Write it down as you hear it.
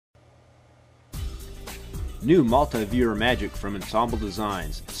New multi-viewer magic from Ensemble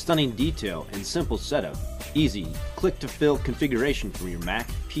Designs. Stunning detail and simple setup. Easy, click-to-fill configuration from your Mac,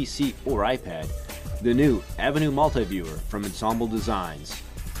 PC, or iPad. The new Avenue Multi-Viewer from Ensemble Designs.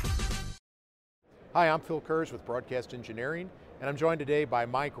 Hi, I'm Phil Kurz with Broadcast Engineering, and I'm joined today by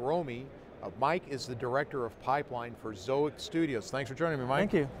Mike Romey. Mike is the Director of Pipeline for Zoic Studios. Thanks for joining me, Mike.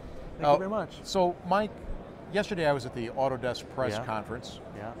 Thank you. Thank you very much. So, Mike, yesterday I was at the Autodesk press conference,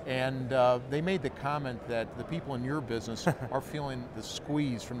 and they made the comment that the people in your business are feeling the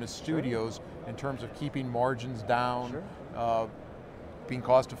squeeze from the studios in terms of keeping margins down, being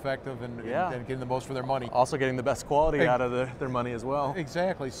cost effective, and getting the most for their money. Also getting the best quality out of their money as well.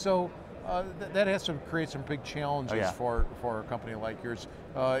 Exactly. So that has to create some big challenges for a company like yours.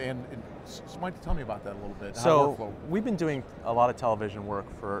 And so Mike, tell me about that a little bit. So we've been doing a lot of television work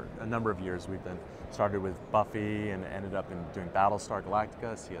for a number of years. We've been started with Buffy and ended up in doing Battlestar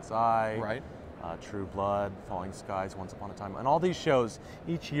Galactica, CSI, True Blood, Falling Skies, Once Upon a Time, and all these shows.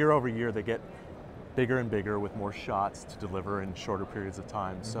 Each year over year, they get bigger and bigger with more shots to deliver in shorter periods of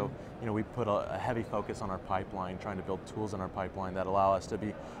time. So, we put a heavy focus on our pipeline, trying to build tools in our pipeline that allow us to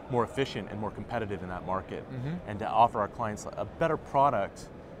be more efficient and more competitive in that market, and to offer our clients a better product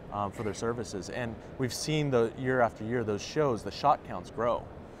for their services. And we've seen year after year, those shows, the shot counts grow.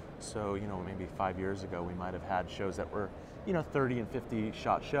 So, maybe 5 years ago, we might have had shows that were, 30 and 50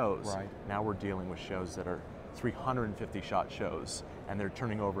 shot shows. Right. Now we're dealing with shows that are 350 shot shows, and they're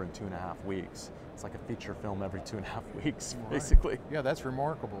turning over in 2.5 weeks. It's like a feature film every 2.5 weeks, basically. Yeah, that's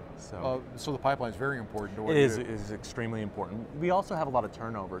remarkable. So the pipeline is very important to what it is extremely important. We also have a lot of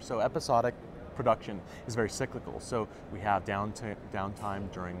turnover. So episodic production is very cyclical. So we have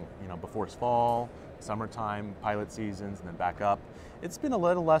downtime during, before fall, summertime, pilot seasons, and then back up. It's been a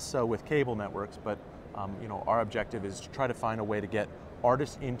little less so with cable networks, but our objective is to try to find a way to get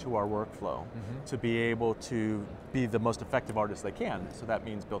artists into our workflow to be able to be the most effective artists they can. So that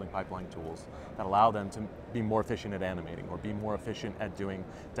means building pipeline tools that allow them to be more efficient at animating, or be more efficient at doing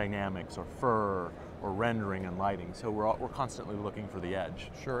dynamics or fur or rendering and lighting. So we're constantly looking for the edge.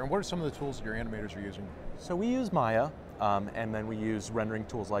 Sure, and what are some of the tools that your animators are using? So we use Maya, and then we use rendering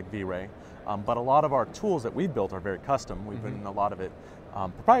tools like V-Ray. But a lot of our tools that we've built are very custom. We've written a lot of it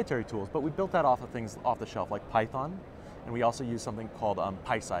proprietary tools, but we built that off of things off the shelf like Python. And we also use something called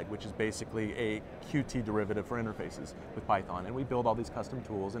PySide, which is basically a Qt derivative for interfaces with Python. And we build all these custom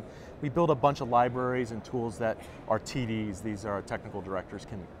tools, and we build a bunch of libraries and tools that our TDs, these are our technical directors,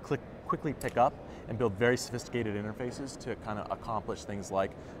 can quickly pick up and build very sophisticated interfaces to kind of accomplish things like,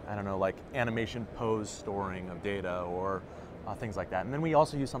 like animation pose storing of data, or things like that. And then we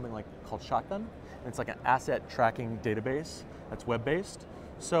also use something called Shotgun. And it's like an asset tracking database that's web-based.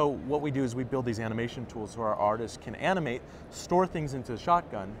 So what we do is we build these animation tools so our artists can animate, store things into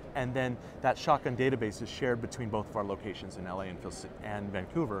Shotgun, and then that Shotgun database is shared between both of our locations in LA and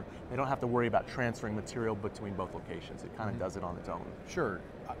Vancouver. They don't have to worry about transferring material between both locations. It kind of does it on its own. Sure,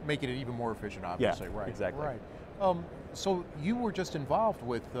 making it even more efficient, obviously. Yeah, right. Exactly. Right. So you were just involved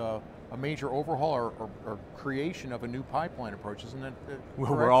with a major overhaul or creation of a new pipeline approach, isn't it?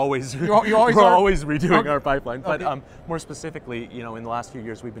 We're always you always we're are? always redoing our pipeline. Okay. But more specifically, in the last few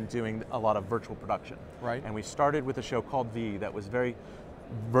years, we've been doing a lot of virtual production. Right. And we started with a show called V that was very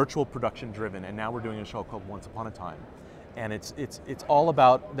virtual production driven, and now we're doing a show called Once Upon a Time. And it's all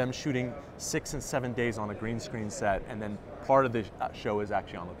about them shooting 6 and 7 days on a green screen set, and then part of the show is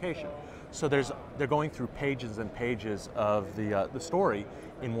actually on location. So they're going through pages and pages of the story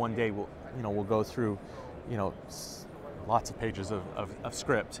in one day. We'll go through lots of pages of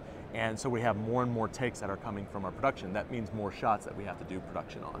script, and so we have more and more takes that are coming from our production. That means more shots that we have to do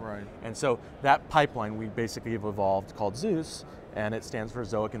production on. Right. And so that pipeline we basically have evolved called ZEUS, and it stands for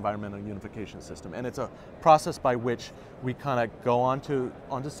Zoic Environmental Unification System. And it's a process by which we kind of go onto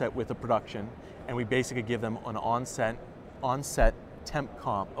set with a production, and we basically give them an on-set temp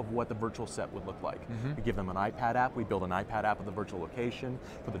comp of what the virtual set would look like. We give them an iPad app. We build an iPad app of the virtual location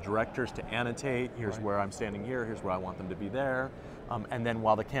for the directors to annotate. Here's where I'm standing here. Here's where I want them to be there. And then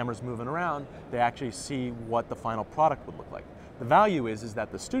while the camera's moving around, they actually see what the final product would look like. The value is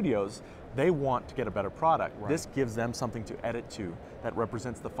that the studios, they want to get a better product. Right. This gives them something to edit to that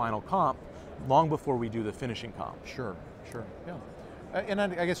represents the final comp long before we do the finishing comp. Sure, yeah. And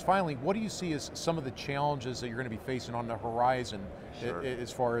I guess finally, what do you see as some of the challenges that you're going to be facing on the horizon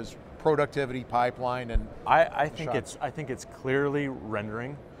as far as productivity, pipeline, and I think it's clearly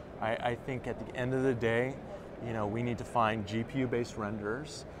rendering. I think at the end of the day, we need to find GPU-based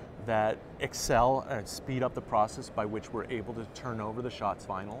renderers that excel and speed up the process by which we're able to turn over the shots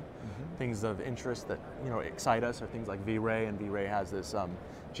final. Things of interest that excite us are things like V-Ray, and V-Ray has this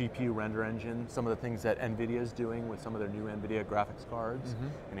GPU render engine. Some of the things that NVIDIA is doing with some of their new NVIDIA graphics cards,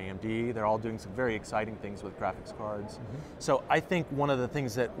 and AMD, they're all doing some very exciting things with graphics cards. So I think one of the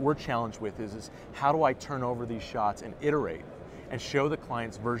things that we're challenged with is how do I turn over these shots and iterate and show the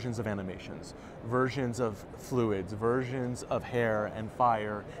clients versions of animations, versions of fluids, versions of hair and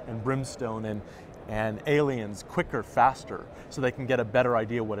fire and brimstone and aliens quicker, faster, so they can get a better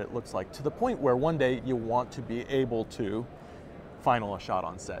idea what it looks like, to the point where one day you want to be able to final a shot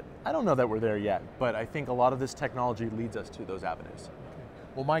on set. I don't know that we're there yet, but I think a lot of this technology leads us to those avenues.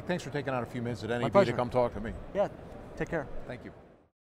 Well, Mike, thanks for taking out a few minutes at NAB to pleasure. come talk to me. Yeah, take care. Thank you.